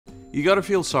You gotta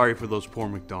feel sorry for those poor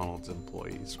McDonald's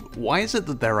employees. Why is it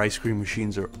that their ice cream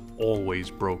machines are always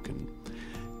broken?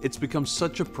 It's become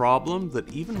such a problem that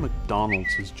even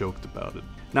McDonald's has joked about it.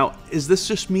 Now, is this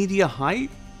just media hype?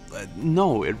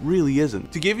 No, it really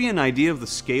isn't. To give you an idea of the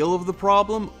scale of the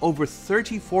problem, over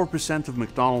 34% of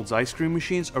McDonald's ice cream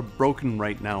machines are broken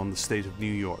right now in the state of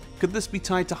New York. Could this be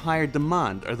tied to higher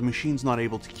demand? Are the machines not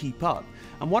able to keep up?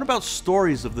 And what about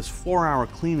stories of this 4-hour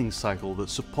cleaning cycle that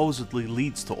supposedly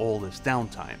leads to all this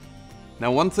downtime?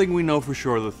 Now, one thing we know for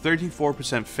sure, the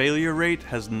 34% failure rate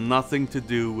has nothing to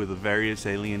do with the various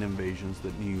alien invasions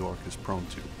that New York is prone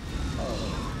to.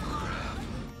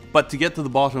 But to get to the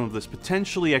bottom of this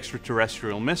potentially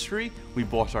extraterrestrial mystery, we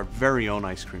bought our very own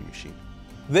ice cream machine.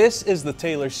 This is the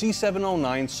Taylor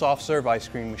C709 soft serve ice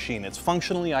cream machine. It's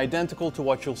functionally identical to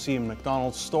what you'll see in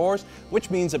McDonald's stores, which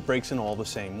means it breaks in all the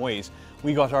same ways.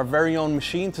 We got our very own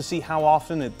machine to see how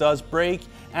often it does break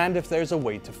and if there's a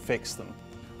way to fix them.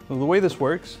 So the way this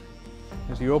works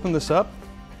is you open this up,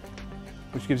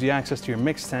 which gives you access to your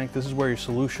mix tank. This is where your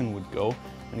solution would go.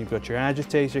 And you've got your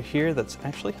agitator here that's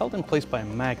actually held in place by a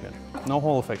magnet. No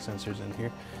Hall effect sensors in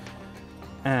here.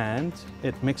 And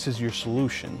it mixes your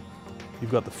solution.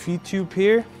 You've got the feed tube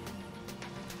here.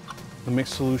 The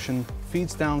mixed solution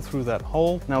feeds down through that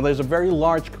hole. Now there's a very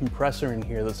large compressor in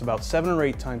here that's about 7 or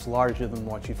 8 times larger than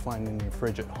what you'd find in your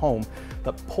fridge at home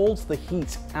that pulls the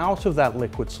heat out of that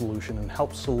liquid solution and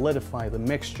helps solidify the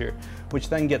mixture, which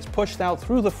then gets pushed out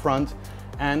through the front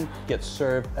and gets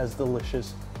served as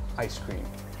delicious ice cream.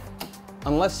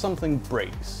 Unless something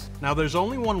breaks. Now there's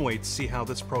only one way to see how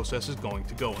this process is going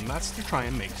to go, and that's to try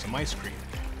and make some ice cream.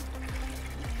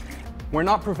 We're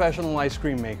not professional ice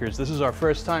cream makers. This is our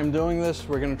first time doing this.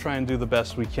 We're going to try and do the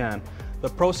best we can. The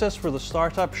process for the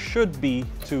startup should be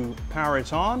to power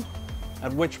it on,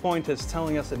 at which point it's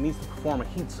telling us it needs to perform a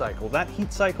heat cycle. That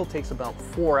heat cycle takes about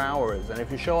 4 hours, and if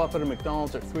you show up at a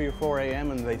McDonald's at 3 or 4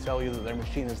 a.m. and they tell you that their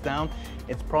machine is down,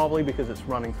 it's probably because it's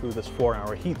running through this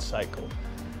 4-hour heat cycle.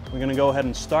 We're going to go ahead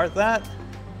and start that,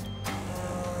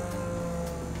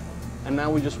 and now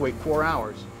we just wait 4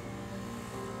 hours.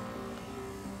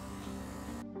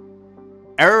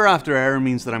 Error after error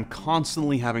means that I'm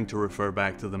constantly having to refer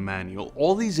back to the manual.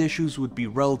 All these issues would be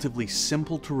relatively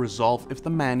simple to resolve if the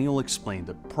manual explained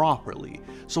it properly.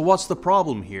 So what's the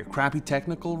problem here? Crappy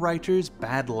technical writers?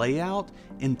 Bad layout?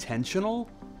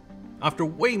 Intentional? After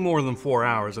way more than 4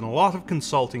 hours and a lot of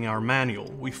consulting our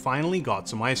manual, we finally got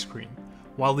some ice cream.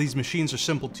 While these machines are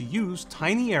simple to use,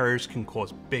 tiny errors can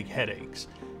cause big headaches.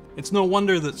 It's no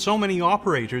wonder that so many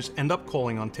operators end up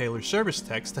calling on Taylor service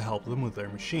techs to help them with their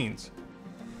machines.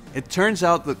 It turns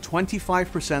out that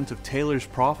 25% of Taylor's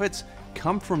profits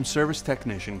come from service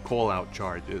technician call-out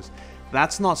charges.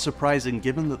 That's not surprising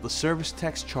given that the service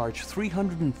techs charge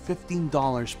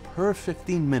 $315 per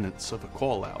 15 minutes of a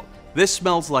call-out. This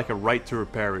smells like a right to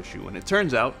repair issue, and it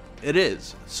turns out it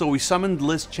is. So we summoned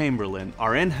Liz Chamberlain,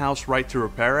 our in-house right to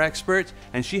repair expert,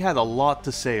 and she had a lot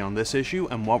to say on this issue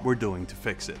and what we're doing to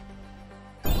fix it.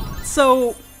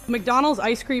 So McDonald's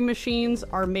ice cream machines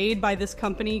are made by this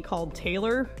company called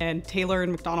Taylor, and Taylor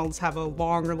and McDonald's have a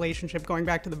long relationship going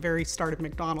back to the very start of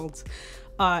McDonald's.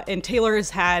 And Taylor has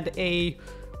had a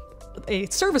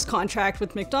service contract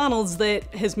with McDonald's that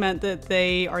has meant that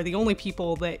they are the only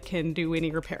people that can do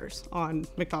any repairs on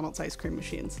McDonald's ice cream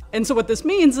machines. And so what this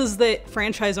means is that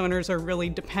franchise owners are really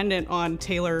dependent on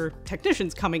Taylor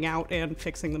technicians coming out and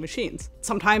fixing the machines.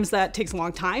 Sometimes that takes a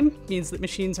long time, means that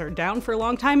machines are down for a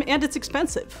long time, and it's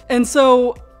expensive. And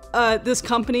so this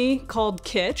company called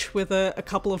Kytch, with a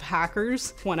couple of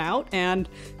hackers, went out and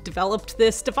developed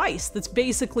this device that's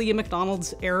basically a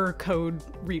McDonald's error code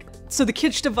reader. So the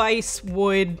Kytch device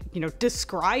would,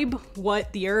 describe what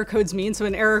the error codes mean. So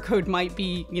an error code might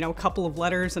be, a couple of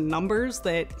letters and numbers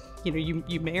that you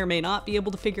may or may not be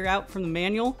able to figure out from the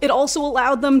manual. It also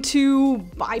allowed them to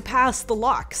bypass the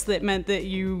locks that meant that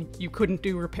you couldn't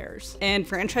do repairs. And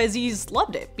franchisees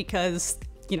loved it because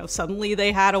suddenly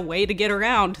they had a way to get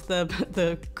around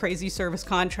the crazy service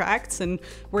contracts and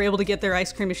were able to get their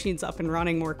ice cream machines up and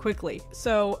running more quickly.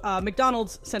 So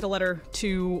McDonald's sent a letter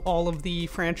to all of the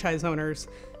franchise owners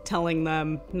telling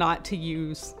them not to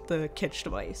use the Kytch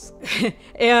device.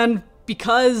 And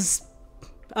because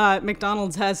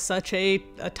McDonald's has such a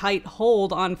tight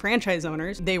hold on franchise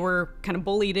owners, they were kind of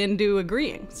bullied into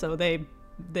agreeing. So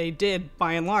they did,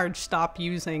 by and large, stop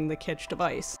using the Kytch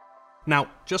device.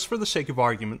 Now, just for the sake of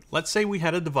argument, let's say we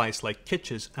had a device like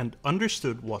Kytch's and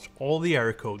understood what all the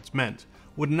error codes meant.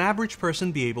 Would an average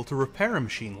person be able to repair a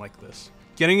machine like this?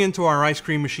 Getting into our ice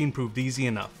cream machine proved easy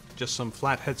enough. Just some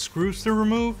flathead screws to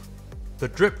remove, the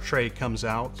drip tray comes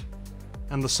out,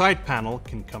 and the side panel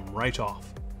can come right off.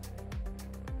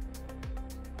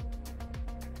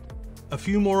 A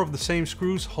few more of the same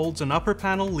screws holds an upper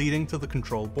panel leading to the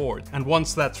control board, and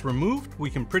once that's removed, we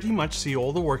can pretty much see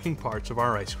all the working parts of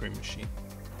our ice cream machine.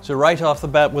 So right off the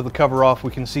bat with the cover off, we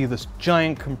can see this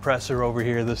giant compressor over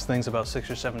here. This thing's about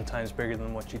 6 or 7 times bigger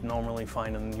than what you'd normally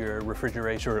find in your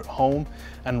refrigerator at home.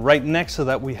 And right next to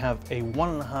that, we have a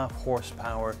 1.5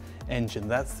 horsepower engine.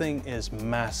 That thing is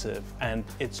massive, and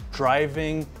it's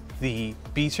driving the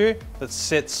beater that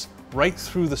sits right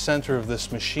through the center of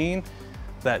this machine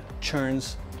that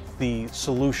churns the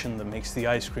solution that makes the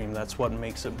ice cream. That's what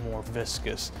makes it more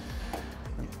viscous.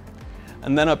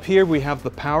 And then up here we have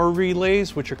the power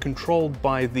relays, which are controlled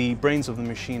by the brains of the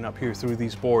machine up here through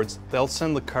these boards. They'll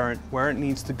send the current where it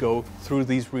needs to go through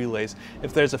these relays.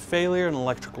 If there's a failure, an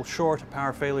electrical short, a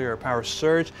power failure, or a power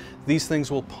surge, these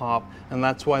things will pop, and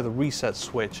that's why the reset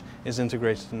switch is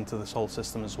integrated into this whole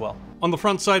system as well. On the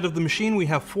front side of the machine, we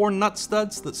have 4 nut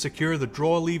studs that secure the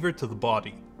draw lever to the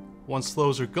body. Once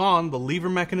those are gone, the lever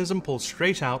mechanism pulls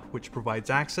straight out, which provides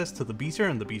access to the beater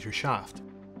and the beater shaft.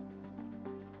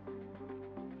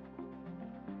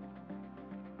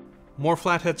 More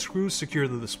flathead screws secure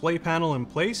the display panel in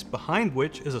place, behind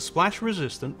which is a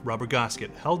splash-resistant rubber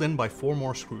gasket held in by 4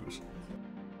 more screws.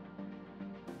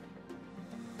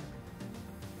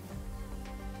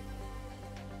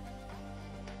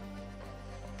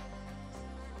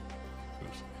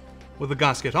 With the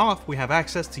gasket off, we have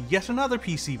access to yet another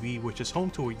PCB, which is home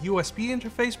to a USB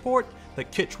interface port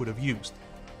that Kytch would have used.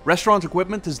 Restaurant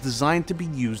equipment is designed to be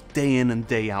used day in and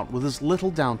day out with as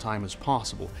little downtime as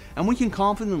possible, and we can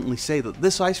confidently say that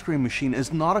this ice cream machine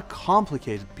is not a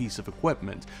complicated piece of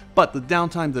equipment, but the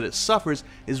downtime that it suffers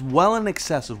is well in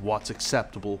excess of what's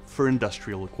acceptable for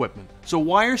industrial equipment. So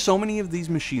why are so many of these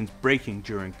machines breaking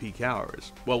during peak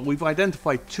hours? Well, we've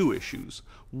identified 2 issues.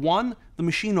 1, the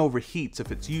machine overheats if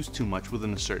it's used too much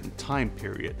within a certain time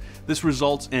period. This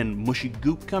results in mushy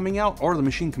goop coming out, or the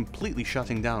machine completely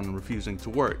shutting down and refusing to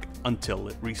work until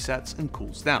it resets and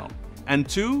cools down. And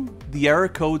 2, the error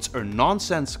codes are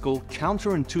nonsensical,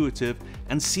 counterintuitive,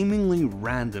 and seemingly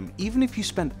random, even if you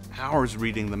spent hours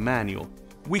reading the manual.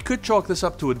 We could chalk this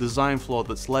up to a design flaw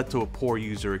that's led to a poor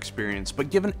user experience,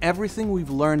 but given everything we've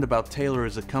learned about Taylor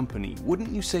as a company, wouldn't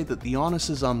you say that the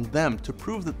onus is on them to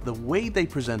prove that the way they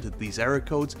presented these error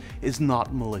codes is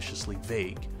not maliciously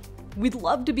vague? We'd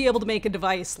love to be able to make a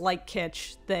device like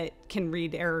Kytch that can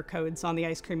read error codes on the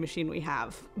ice cream machine we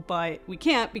have, but we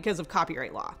can't because of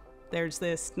copyright law. There's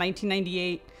this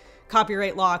 1998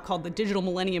 copyright law called the Digital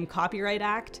Millennium Copyright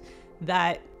Act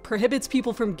that prohibits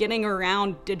people from getting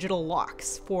around digital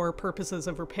locks for purposes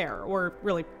of repair, or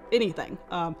really anything.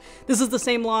 This is the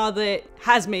same law that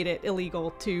has made it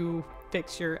illegal to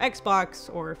fix your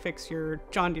Xbox or fix your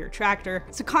John Deere tractor.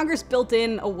 So Congress built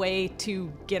in a way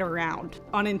to get around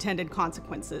unintended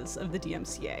consequences of the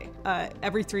DMCA.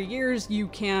 Every 3 years, you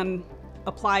can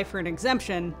apply for an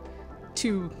exemption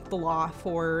to the law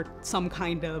for some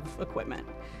kind of equipment.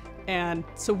 And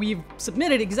so we've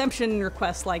submitted exemption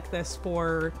requests like this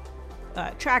for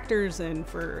tractors and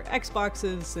for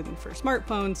Xboxes and for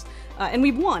smartphones, and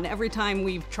we've won every time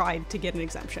we've tried to get an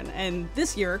exemption. And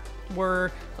this year, we're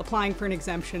applying for an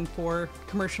exemption for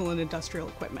commercial and industrial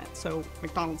equipment, so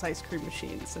McDonald's Ice Cream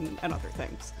Machines and other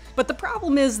things. But the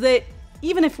problem is that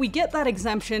even if we get that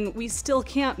exemption, we still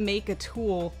can't make a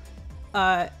tool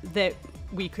that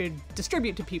we could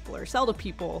distribute to people or sell to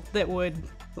people that would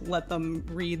let them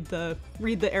read the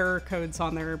error codes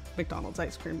on their McDonald's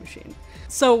ice cream machine.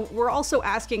 So we're also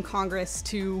asking Congress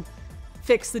to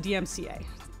fix the DMCA,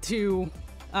 to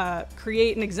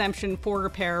create an exemption for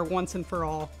repair once and for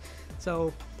all.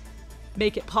 So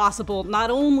make it possible not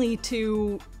only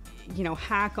to,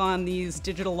 hack on these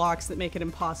digital locks that make it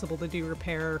impossible to do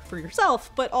repair for yourself,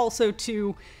 but also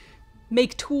to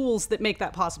make tools that make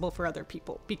that possible for other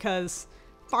people, because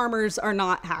farmers are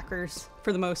not hackers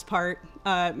for the most part.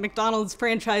 McDonald's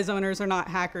franchise owners are not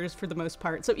hackers for the most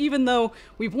part. So even though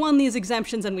we've won these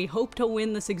exemptions and we hope to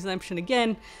win this exemption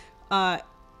again,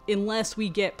 unless we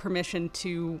get permission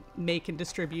to make and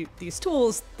distribute these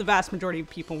tools, the vast majority of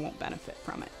people won't benefit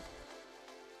from it.